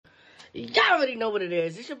Y'all already know what it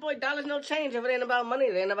is. It's your boy Dollaz, no change. If it ain't about money,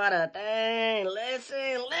 it ain't about a thing.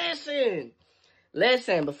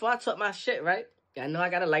 Listen, before I talk my shit, right? I know I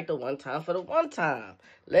gotta like the one time for the one time.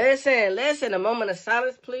 Listen, a moment of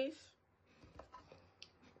silence, please.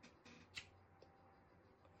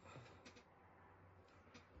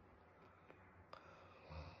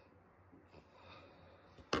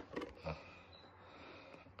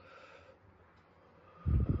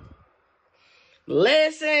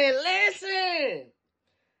 Listen.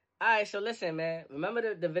 Alright, so listen, man.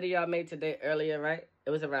 Remember the video I made today earlier, right? It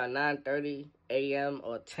was around 9:30 a.m.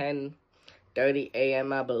 or 10:30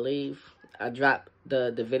 a.m., I believe. I dropped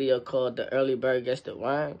the video called The Early Bird Gets the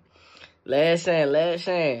Worm. Listen.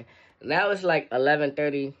 Now it's like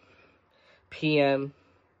 11:30 p.m.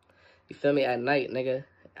 You feel me? At night, nigga.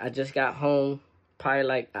 I just got home probably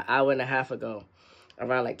like an hour and a half ago.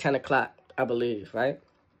 Around like 10 o'clock, I believe, right?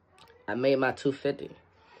 I made my 250.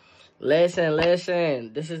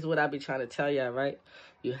 Listen. This is what I be trying to tell y'all, right?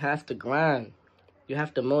 You have to grind. You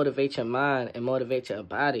have to motivate your mind and motivate your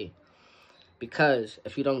body. Because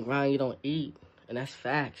if you don't grind, you don't eat. And that's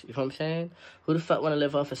facts. You know what I'm saying? Who the fuck want to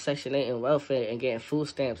live off of Section 8 and welfare and getting food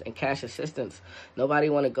stamps and cash assistance? Nobody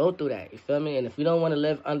want to go through that. You feel me? And if you don't want to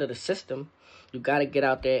live under the system, you got to get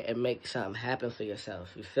out there and make something happen for yourself.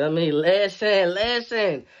 You feel me?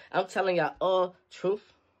 Listen. I'm telling y'all all truth,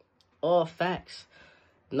 all facts.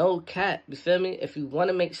 No cap. You feel me? If you want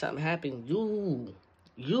to make something happen,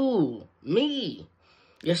 me,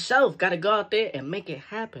 yourself got to go out there and make it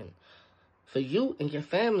happen. For you and your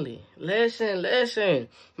family. Listen.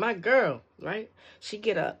 My girl, right? She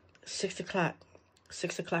get up 6 o'clock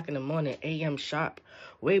in the morning, a.m. sharp,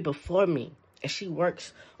 way before me. And she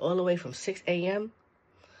works all the way from 6 a.m.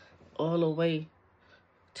 all the way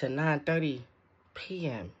to 9:30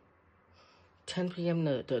 p.m. 10 p.m.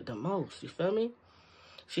 the most. You feel me?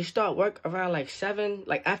 She start work around like 7,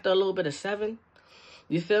 like after a little bit of 7.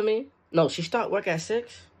 You feel me? No, she start work at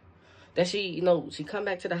 6. Then she come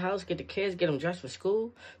back to the house, get the kids, get them dressed for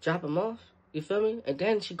school, drop them off. You feel me? And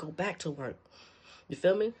then she go back to work. You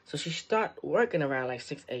feel me? So she start working around like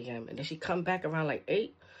 6 a.m. And then she come back around like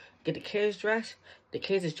 8, get the kids dressed. The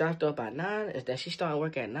kids is dropped off by 9. And then she starting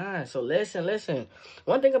work at 9. So listen.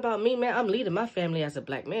 One thing about me, man, I'm leading my family as a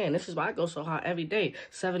black man. This is why I go so hard every day,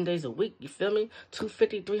 7 days a week. You feel me?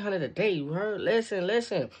 250, 300 a day. You heard?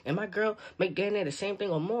 Listen. And my girl make damn near the same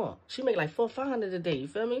thing or more. She make like 400, 500 a day. You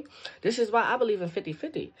feel me? This is why I believe in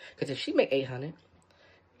 50-50. Because if she make 800,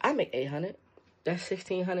 I make 800. That's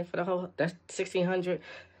 1,600 for the whole. That's 1,600.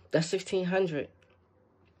 That's 1,600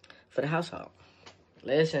 for the household.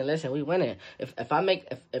 Listen, we winning. If I make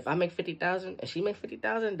 50,000 and she make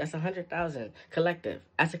 50,000, that's 100,000 collective.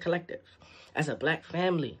 As a collective, as a black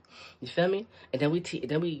family, you feel me? And then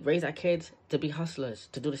we raise our kids to be hustlers,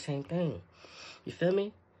 to do the same thing. You feel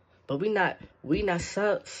me? But we not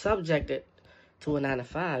subjected to a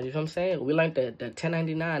 9-to-5. You know what I'm saying? We learned the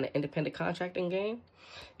 1099, the independent contracting game.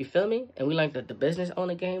 You feel me? And we learned the business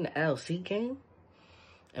owner game, the LLC game.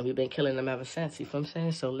 And we've been killing them ever since, you feel what I'm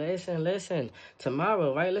saying? So listen.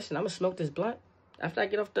 Tomorrow, right? Listen, I'm gonna smoke this blunt. After I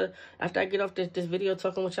get off this video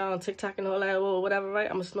talking with y'all on TikTok and all that or whatever, right?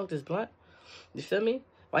 I'm gonna smoke this blunt. You feel me?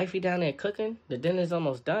 Wifey down there cooking. The dinner's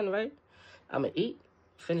almost done, right? I'm gonna eat,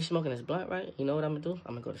 finish smoking this blunt, right? You know what I'm gonna do?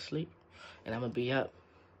 I'm gonna go to sleep. And I'm gonna be up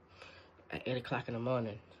at 8 o'clock in the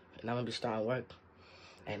morning. And I'm gonna be starting work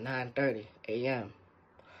at 9:30 a.m.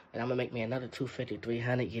 And I'm going to make me another 250,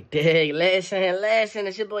 300. You dig? Listen.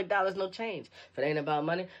 It's your boy Dollaz, no change. If it ain't about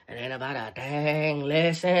money, it ain't about a thing.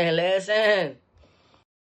 Listen.